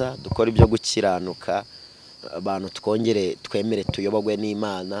ibyiza, dukora ibyo gukiranuka, abantu twemere tuyobogwe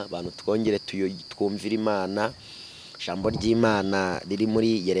n'Imana, abantu twongere twumvira Imana. Ijambo ry'Imana riri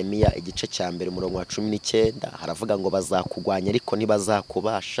muri Yeremiya igice cya 1 umurongo wa 19 haravuga ngo bazakugwanya ariko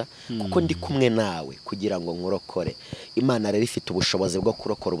ntibazakubasha, kuko ndi kumwe nawe kugira ngo nkurokore. Imana rero ifite ubushobozi bwo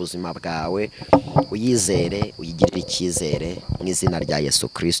kurokora ubuzima bwawe, uyizere, uyigirire icyizere mu izina rya Yesu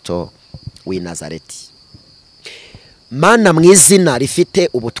Kristo w'i Nazareti. Mana mu izina rifite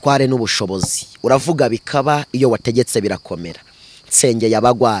ubutware n'ubushobozi, uravuga bikaba, iyo wategetse birakomera. Nsengeye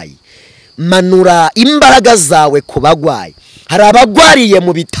abagwayi, manura imbaraga zawe ku bagwayi. Hari abagwariye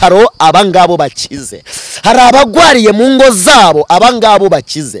mu bitaro, abangabo bakize. Hari abagwariye mu ngo zabo, abangabo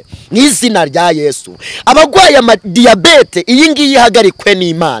bakize mu izina rya Yesu. Abagwaye diabete, iyi ngiyi ihagarikwe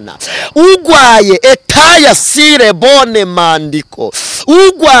n'Imana. Ugwaye etaya sire bone mandiko,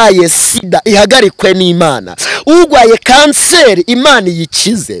 ugwaye sida ihagarikwe n'Imana. Ugwaye kanseri, Imana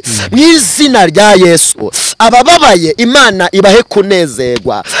yikize mu izina rya Yesu. Abababaye, Imana ibahe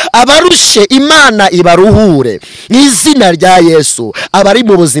kunezerwa. Abarushe, Imana ibaruhure mu izina rya Yesu. Abari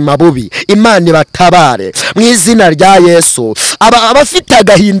mu buzima bubi, Imana ibatabare mu izina rya Yesu. Abafite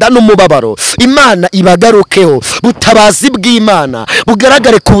agahinda n'umubabaro, Imana ibagarukeho. Butabazi bw'Imana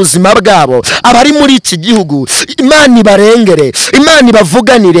bugaragare ku buzima bwabo. Abari muri iki gihugu, Imana ibarengere, Imana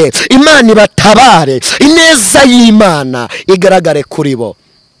ibavuganire, Imana ibatabare. Ineza y'Imana igaragare kuri bo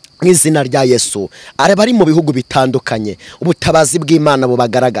mu izina rya Yesu. Abari mu bihugu bitandukanye, ubutabazi bw'Imana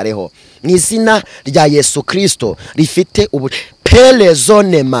bubagaragareho mu izina rya Yesu Kristo rifite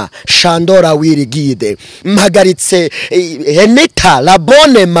Pelezonema Shandora wirigide. Mpagaritse Heneta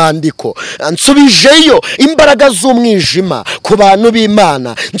Labone Mandiko, nsubijeyo imbaraga z'umwijima ku bantu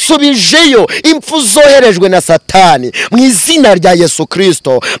b'Imana. Nsubijeyo impfu zoherejwe na Satani mu izina rya Yesu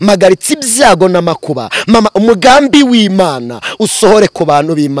Kristo. Mpagaritse ibyago n'amakuba, mama, umugambi w'Imana usohore ku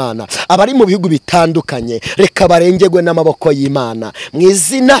bantu b'Imana. Abari mu bihugu bitandukanye, reka barengegwe n'amaboko y'Imana mu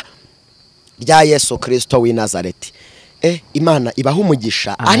izina rya Yesu Kristo w'i Nazareti. Imana ibaha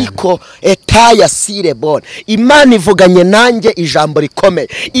umugisha. Ariko etaya sire bon, Imana ivuganye nanjye ijambo rikomeye.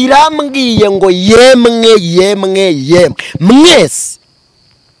 Irambwiye ngo yemwe mwese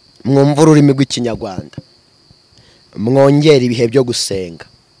mwumva ururimi rw'Ikinyarwanda, mwongera ibihe byo gusenga,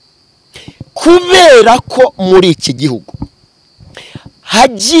 kubera ko muri iki gihugu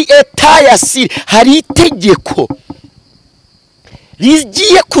haji etaya sire, hari itegeko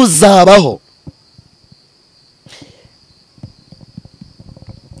rigiye kuzabaho.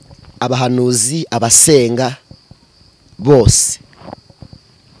 Abahanuzi, abasenga bose,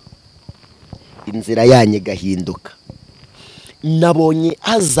 inzira yanyu igahinduka. Nabonye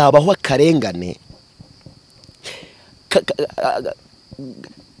hazabaho akarengane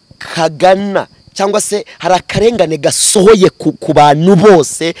kagana, cyangwa se hari akarengane gasohoye ku bantu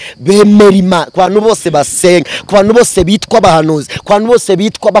bose bemera Imana, ku bantu bose basenga, ku bantu bose bitwa abahanuzi, ku bantu bose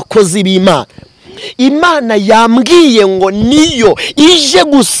bitwa abakozi b'Imana. Imana yambwiye ngo niyo ije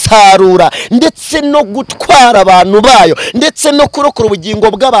gusarura ndetse no gutwara abantu bayo, ndetse no kurokora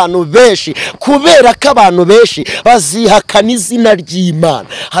ubugingo bw'abantu benshi, kubera ko abantu benshi bazihakana izina ry'Imana.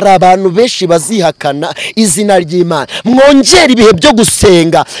 Hari abantu benshi bazihakana izina ry'Imana. Mwongera ibihe byo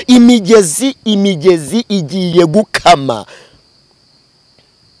gusenga, imigezi igiye gukama.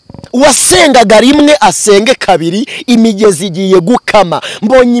 uwasengaga rimwe asenge kabiri, imigezi igiye gukama.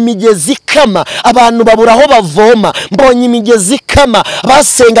 Mbonye imigezi ikama, abantu babura aho bavoma. Mbonye imigezi ikama,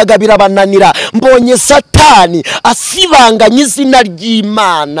 basengaga birabananira. Mbonye Satani asibanganya izina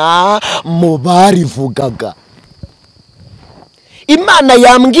ry'Imana mu barivugaga. Imana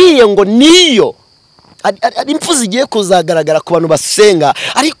yambwiye ngo niyo impfu zigiye kuzagaragara ku bantu basenga,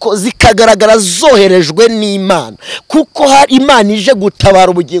 ariko zikagaragara zoherejwe n'Imana, kuko hari Imana ije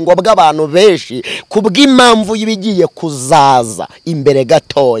gutabara ubugingo bw'abantu benshi kubw'impamvu y'ibigiye kuzaza imbere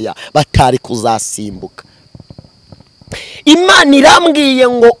gatoya batari kuzasimbuka. Imana irambwiye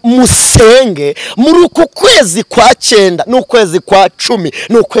ngo musenge muri uku kwezi kwa 9 n'ukwezi kwa 10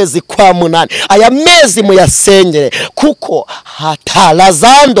 n'ukwezi kwa 8, aya mezi muyasengere, kuko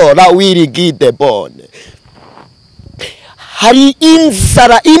hatarazandora wirigide bone. Hari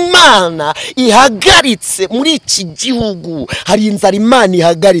inzara Imana ihagaritse muri iki gihugu, hari inzara Imana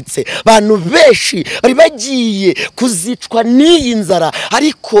ihagaritse. Abantu benshi bari bagiye kuzicwa n'iyi nzara,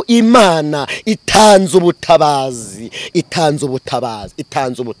 ariko Imana itanze ubutabazi, itanze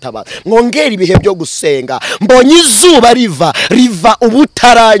ubutabazi. Mwongere ibihe byo gusenga. Mbonye izuba riva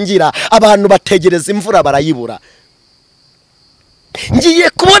ubutarangira, abantu bategereza imvura barayibura. Ngiye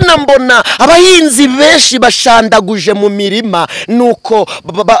kubona mbona abahinzi benshi bashandaguje mu mirima, nuko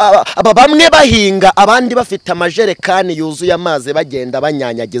bamwe bahinga, abandi bafite amajerekani yuzuye amazi bagenda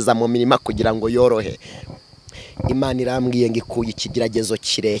banyanyagiza mu mirima kugira ngo yorohe. Imana irambwiye ngo ikuye ikigeragezo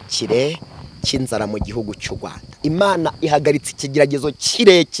kirekire cy'inzara mu gihugu cy'u Rwanda. Imana ihagaritse ikigeragezo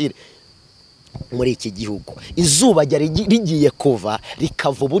kirekire muri iki gihugu. Izuba rigiye kuva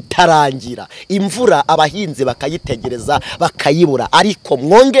rikava ubutarangira, imvura abahinzi bakayitegereza bakayibura, ariko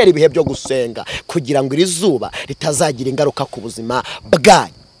mwongere ibihe byo gusenga kugira ngo iri zuba ritazagira ingaruka ku buzima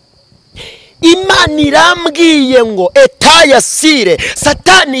bwanyu. Imana irambwiye ngo etayasire,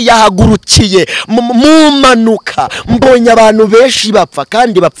 Satani yahagurukiye mu manuka. Mbonye abantu benshi bapfa,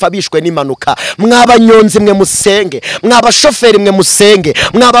 kandi bapfa bishwe n'impanuka. Mwabanyonzi mwe musenge, mwabashoferi mwe musenge,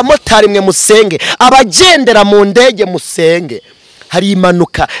 mwabamotari mwe musenge, abagendera mu ndege musenge. Hari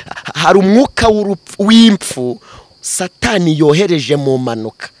impanuka, hari umwuka w'impfu Satani yohereje mu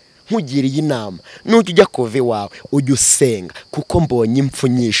manuka. Nkugiriye inama, nujya kuva iwawe ujye usenga, kuko mbonye impfu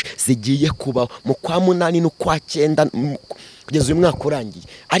nyinshi zigiye kubaho mu kwa 8 no kwa 9 kugeza uyu mwaka urangiye,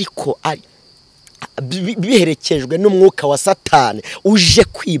 ariko biherekejwe n'umwuka wa Satani uje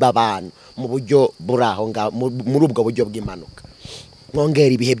kwiba abantu mu buryo buraho muri ubwo buryo bw'impanuka.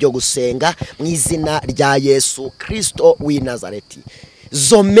 Mwongere ibihe byo gusenga mu izina rya Yesu Kristo w'i Nazareti.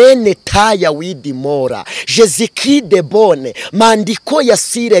 Zomene taya widimora Jezikide bone mandiko ya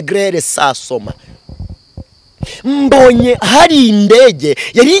sire grere sasoma. Mbonye hari indege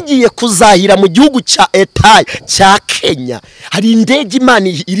yari igiye kuzahira mu gihugu cya Etaye cya Kenya. Hari indege Imana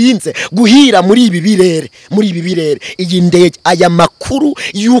irinze guhira muri ibi birere. Iyi ndege, aya makuru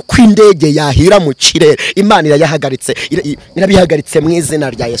yuko indege yahira mu kirere, Imana irabihagaritse mu izina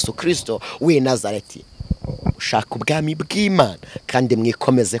rya Yesu Kristo w'i Nazareti. Ushaka ubwami bw'Imana kandi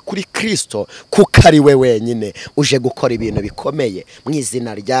mwikomeze kuri Kristo, kuko ari we wenyine uje gukora ibintu bikomeye mu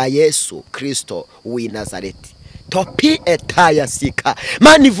izina rya Yesu Kristo w'i Nazareti. Topi etaya sika.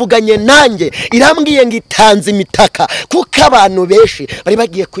 Mana ivuganye nanjye, irambwiye ngo itanze imitaka, kuko abantu benshi bari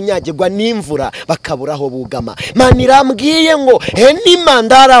bagiye kunyagirwa n'imvura bakabura aho bugama. Mana irambwiye ngo eni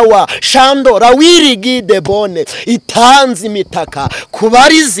mandarawa shandora wirigide bone, itanze imitaka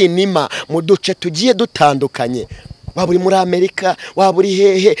kubari zinima mu duce tugiye dutandukanye. Waburi muri Amerika, waburi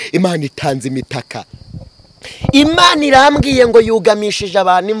hehe, Imana itanze imitaka. Imana irambwiye ngo yugamishije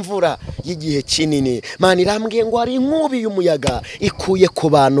abantu imvura y'igihe kinini. Imana irambwiye ngo hari inkubi y'umuyaga ikuye ku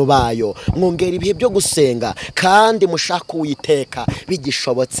bantu bayo. Mwongera ibihe byo gusenga kandi mushaka Uwiteka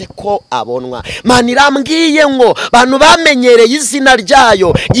bigishobotse ko abonwa. Imana irambwiye ngo abantu bamenyereye izina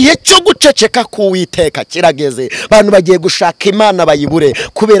ryayo, gihe cyo guceceka ku Uwiteka kirageze. Abantu bagiye gushaka Imana bayibure,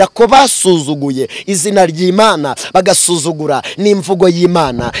 kubera ko basuzuguye izina ry'Imana, bagasuzugura n'imvugo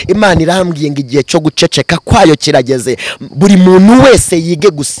y'Imana. Imana irambwiye ngo igihe cyo guceceka kwayo kirageze. Buri muntu wese yige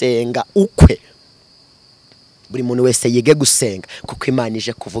gusenga ukwe. Buri muntu wese yige gusenga, kuko Imana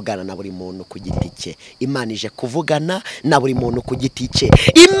ije kuvugana na buri muntu ku giti cye. Imana ije kuvugana na buri muntu ku giti cye.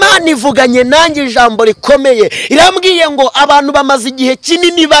 Imana ivuganye nanjye ijambo rikomeye, irambwiye ngo abantu bamaze igihe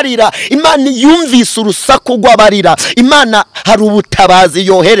kinini barira. Imana yumvise urusaku rw'abarira. Imana hari ubutabazi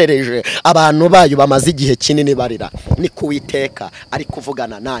yoherereje abantu bayo bamaze igihe kinini barira. Ni ku Uwiteka ari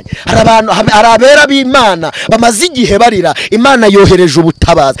kuvugana nanjye. Hari abera b'Imana bamaze igihe barira. Imana yohereje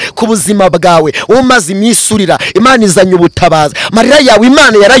ubutabazi ku buzima bwawe umaze iminsi urira. Imana izanye ubutabazi. Marira yawe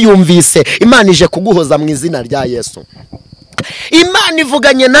Imana yarayumvise. Imana ije kuguhoza mu izina rya Yesu. Imana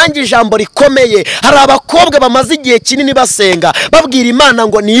ivuganye nanjye ijambo rikomeye. Hari abakobwa bamaze igihe kinini basenga babwira Imana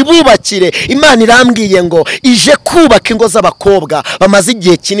ngo nibubakire. Imana irambwiye ngo ije kubaka ingo z'abakobwa bamaze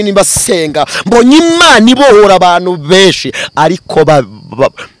igihe kinini basenga. Mbonye Imana ibohora abantu benshi ariko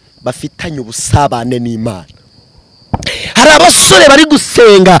bafitanye ubusabane n'Imana. Hari abasore bari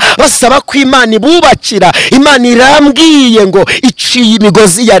gusenga basaba ko Imana ibubakira. Imana irambwiye ngo iciye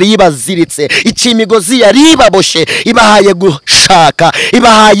imigozi yari ibaziritse, iciye imigozi yari ibaboshe, ibahaye gushaka,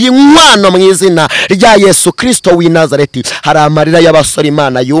 ibahaye inkwano mu izina rya Yesu Kristo w'i Nazareti. Hari amarira y'abasore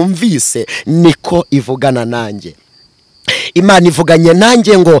Imana yumvise, niko ivugana nanjye. Imana ivuganye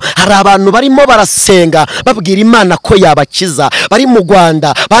nanjye ngo hari abantu barimo barasenga babwira Imana ko yabakiza, bari mu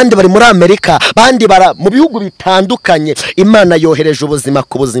Rwanda, bandi bari muri Amerika, bandi mu bihugu bitandukanye. Imana yohereje ubuzima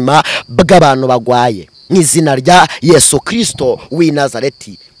ku buzima bw'abantu bagwaye mu izina rya Yesu Kristo w'i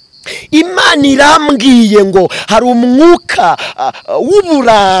Nazareti. Imana irambwiye ngo hari umwuka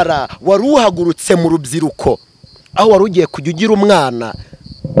w'uburara wari uhagurutse mu rubyiruko, aho wari ugiye kujya ugira umwana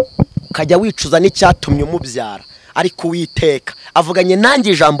ukajya wicuza n'icyatumye umubyara. Ariko Uwiteka avuganye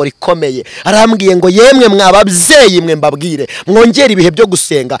nanjye ijambo rikomeye, arambwiye ngo yemwe mwababyeyi mwe mbabwire mwongere ibihe byo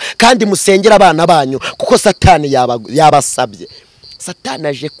gusenga kandi musengera abana banyu, kuko Satani yabasabye. Satani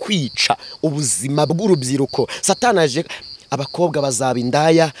aje kwica ubuzima bw'urubyiruko. Satani aje, abakobwa bazaba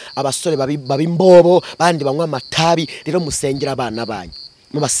indaya, abasore baba imbobo, bandi banywa amatabi. Rero musengera abana banyu,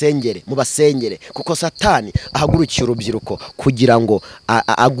 mubasengere kuko Satani ahagurukiye urubyiruko kugira ngo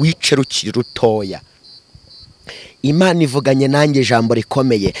agwice rukiri rutoya. Imana ivuganye nanjye ijambo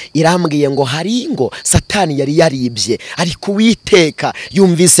rikomeye, irambwiye ngo hari ngo Satani yari yaribye, ariko Uwiteka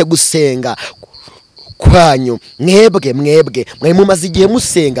yumvise gusenga kwanyu. Mwebwe mwari mumaze igihe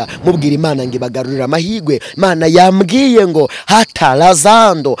musenga mubwira Imana ngo ibagarurire amahirwe. Imana yambwiye ngo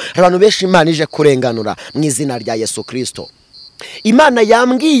hatarazando, abantu benshi Imana ije kurenganura mu izina rya Yesu Kristo. Imana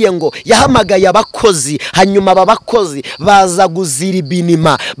yambwiye ngo yahamagaye abakozi, hanyuma aba bakozi baza guzira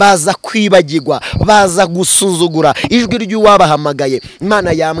ibinima, baza kwibagirwa, baza gusuzugura ijwi ry'uwabahamagaye.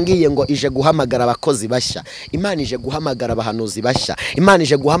 Imana yambwiye ngo ije guhamagara abakozi bashya, Imana ije guhamagara abahanuzi bashya, Imana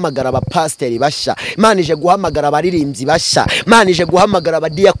ije guhamagara abapasiteri bashya, Imana ije guhamagara abaririmbyi bashya, Imana ije guhamagara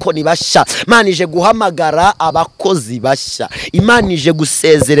abadiyakoni bashya, Imana ije guhamagara abakozi bashya, Imana ije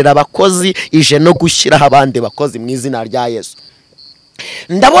gusezerera abakozi, ije no gushyiraho abandi bakozi mu izina rya Yesu.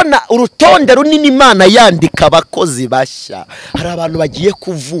 Ndabona urutonde runini Imana yandika abakozi bashya. Hari abantu bagiye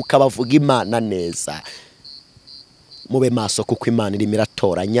kuvuka bavuga Imana neza. Mube maso kuko Imana irimo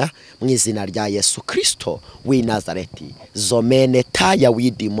iratoranya mu izina rya Yesu Kristo w'i Nazareti. Zomene taya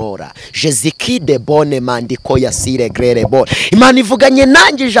widimora Jezikide bone mandiko ya sire grere bone. Imana ivuganye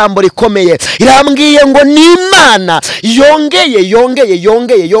nanjye ijambo rikomeye, irambwiye ngo ni Imana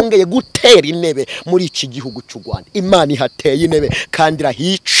yongeye gutera intebe muri iki gihugu cy'u Rwanda. Imana ihateye intebe kandi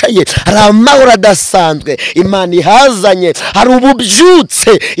irahicaye, hari amahoro adasanzwe Imana ihazanye, hari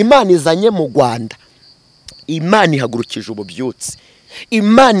ububyutse Imana izanye mu Rwanda. Imana ihagurukije ububyutse,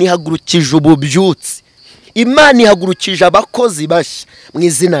 Imana ihagurukije ububyutse, Imana ihagurukije abakozi bashya mu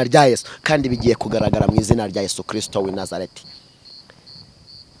izina rya Yesu, kandi bigiye kugaragara mu izina rya Yesu Kristo w'i Nazareti.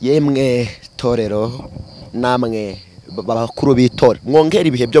 Yemwe torero, namwe bakuru b'itore, mwongere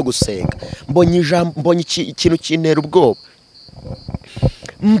ibihe byo gusenga. Mbonye ikintu kintera ubwoba.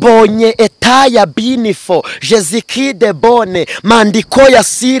 Mbonye etaya binifo Jezikide bone mandiko ya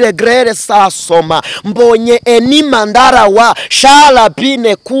sire grere sasoma. Mbonye enimandara wa shala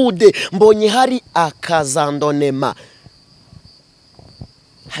bine kude. Mbonye hari akazandonema,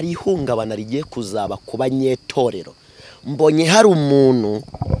 hari ihungabana rigiye kuzaba ku banyetorero. Mbonye hari umuntu,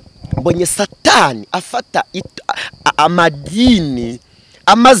 mbonye Satani afata amadini,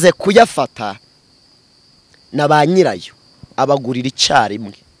 amaze kuyafata na ba nyirayo abagurira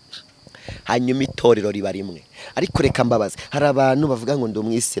icyarimwe, hanyuma itorero riba rimwe. Ariko reka mbabaze, hari abantu bavuga ngo ndi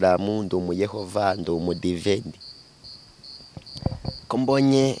umwisilamu, ndi umuyehova, ndi umudivendi, ko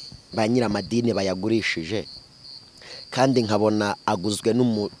mbonye ba nyiramadini bayagurishije kandi nkabona aguzwe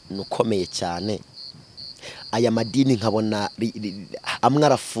n'umuntu ukomeye cyane. Aya madini nkabona amwe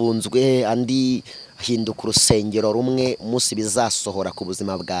arafunzwe, andi hinduka urusengero rumwe. Umunsi bizasohora ku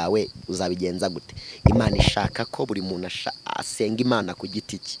buzima bwawe uzabigenza gute? Imana ishaka ko buri muntu asenga Imana ku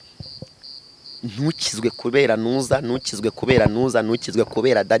giti cye. Ntukizwe kubera nuza, ntukizwe kubera nuza, ntukizwe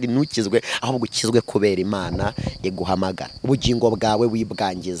kubera dadi, ntukizwe, ahubwo ukizwe kubera Imana iguhamagara. Ubugingo bwawe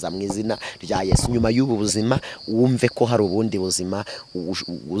wibwangiza mu izina rya Yesu. Nyuma y'ubu buzima wumve ko hari ubundi buzima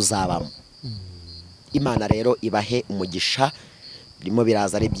uzabamo. Imana rero ibahe umugisha. Birimo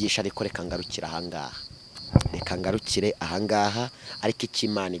biraza ari byinshi, ariko reka ngarukire ahangaha, reka ngarukire ahangaha. Ariko icyo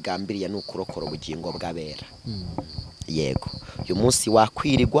Imana igambiriye ni ukurokora ubugingo bw'abera. yego uyu munsi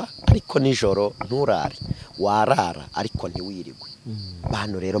wakwirirwa ariko nijoro nturare, warara ariko ntiwirigwe.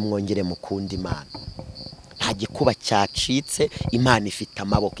 Bantu rero mwongere mukunda Imana, nta gikuba cyacitse. Imana ifite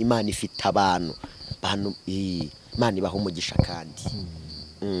amaboko, Imana ifite abantu, Imana ibaha umugisha kandi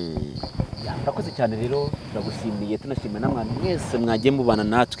murakoze cyane rero, turagushimiye tunashimira n'abantu mwese mwagiye mubana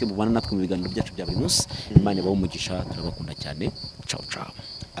natwe mu biganiro byacu bya buri munsi. Imana ibaha umugisha, turabakunda cyane. Ciao ciao.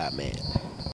 Amen.